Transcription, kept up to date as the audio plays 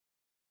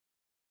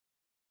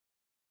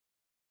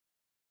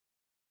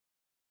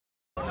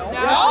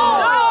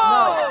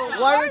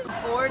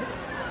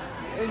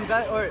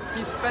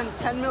he spent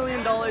 $10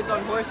 million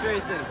on horse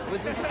racing.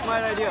 Was this a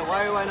smart idea?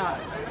 Why or why not?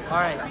 All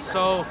right,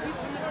 so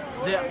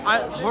the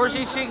horse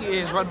racing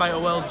is run by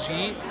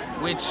OLG,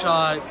 which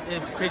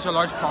it creates a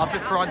large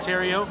profit for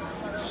Ontario.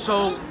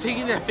 So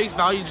taking it at face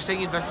value, just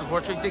saying invest in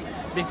horse racing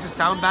makes it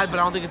sound bad, but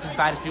I don't think it's as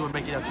bad as people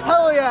make it out to be.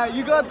 Hell yeah,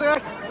 you got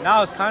that.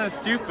 No, it's kind of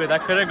stupid.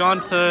 That could have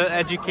gone to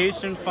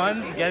education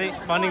funds,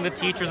 funding the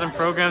teachers and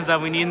programs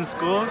that we need in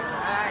schools.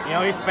 You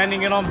know, he's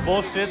spending it on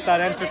bullshit that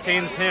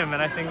entertains him,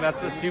 and I think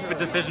that's a stupid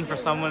decision for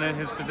someone in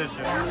his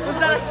position. Was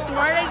that a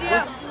smart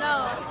idea?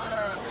 No.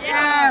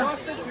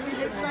 Yes!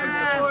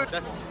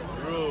 That's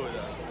rude.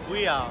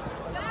 We are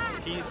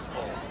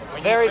peaceful.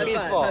 Very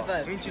peaceful.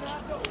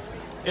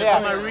 Give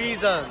them a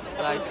reason.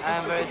 Like, I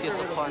am very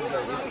disappointed,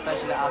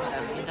 especially as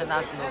an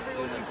international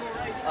student.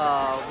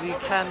 We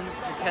came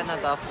to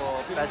Canada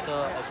for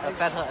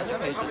better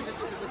education,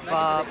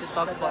 but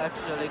Dr.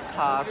 actually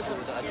cut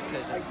the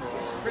education, so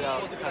we are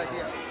kind of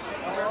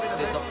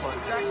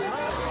disappointed.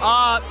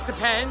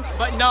 Depends,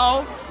 but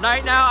no.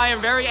 Right now, I am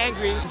very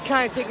angry. He's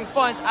kind of taking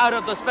funds out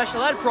of the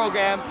special ed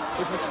program,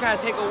 which would kind of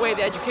take away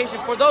the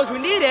education for those who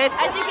need it.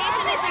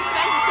 Education is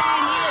expensive, so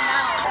we need it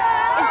now.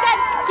 Instead,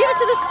 give it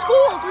to the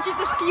schools, which is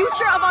the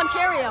future of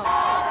Ontario.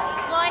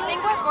 Well, I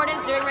think what Ford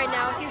is doing right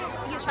now is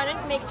he's trying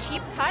to make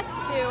cheap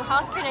cuts to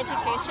healthcare and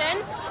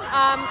education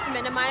to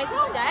minimize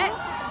its debt.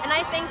 And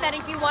I think that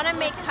if you want to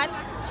make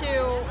cuts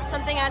to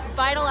something as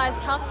vital as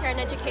healthcare and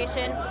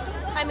education,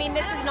 I mean,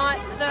 this is not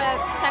the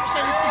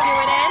section to do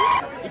it in.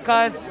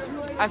 Because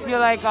I feel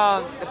like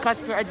the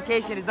cuts to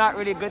education is not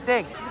really a good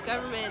thing. The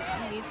government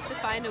needs to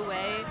find a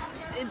way.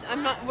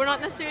 We're not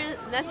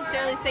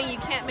necessarily saying you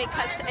can't make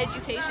cuts to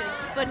education,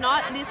 but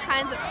not these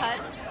kinds of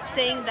cuts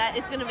saying that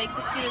it's going to make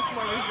the students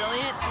more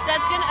resilient.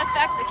 That's going to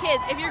affect the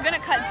kids. If you're going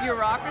to cut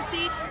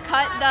bureaucracy,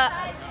 cut the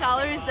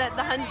salaries that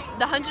the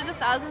hundreds of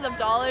thousands of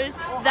dollars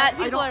that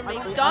people are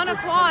making. Donna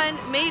Kwan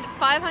made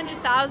 $500,000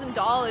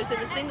 in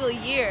a single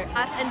year,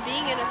 and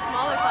being in a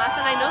smaller class,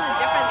 and I know the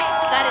difference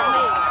that it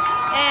makes.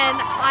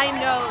 And I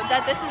know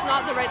that this is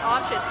not the right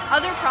option.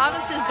 Other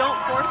provinces don't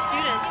force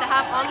students to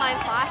have online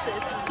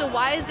classes, so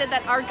why is it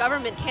that our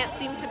government can't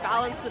seem to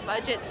balance the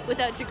budget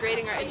without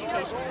degrading our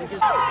education?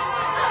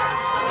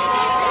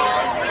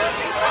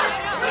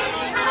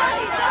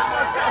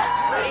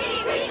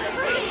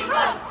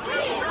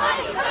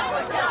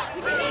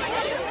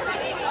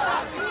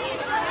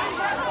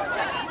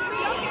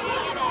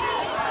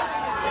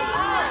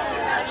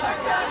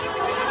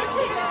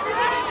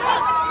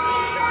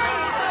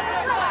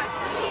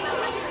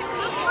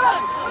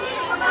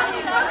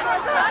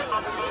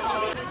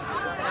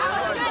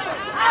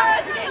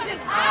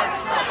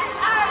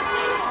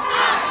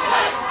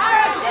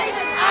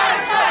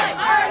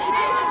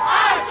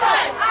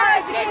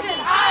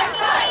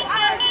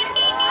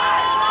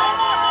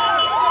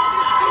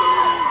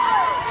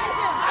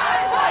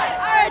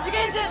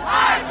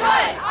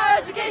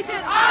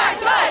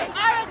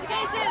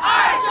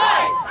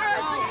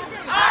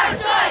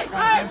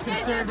 I'm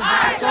concerned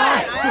about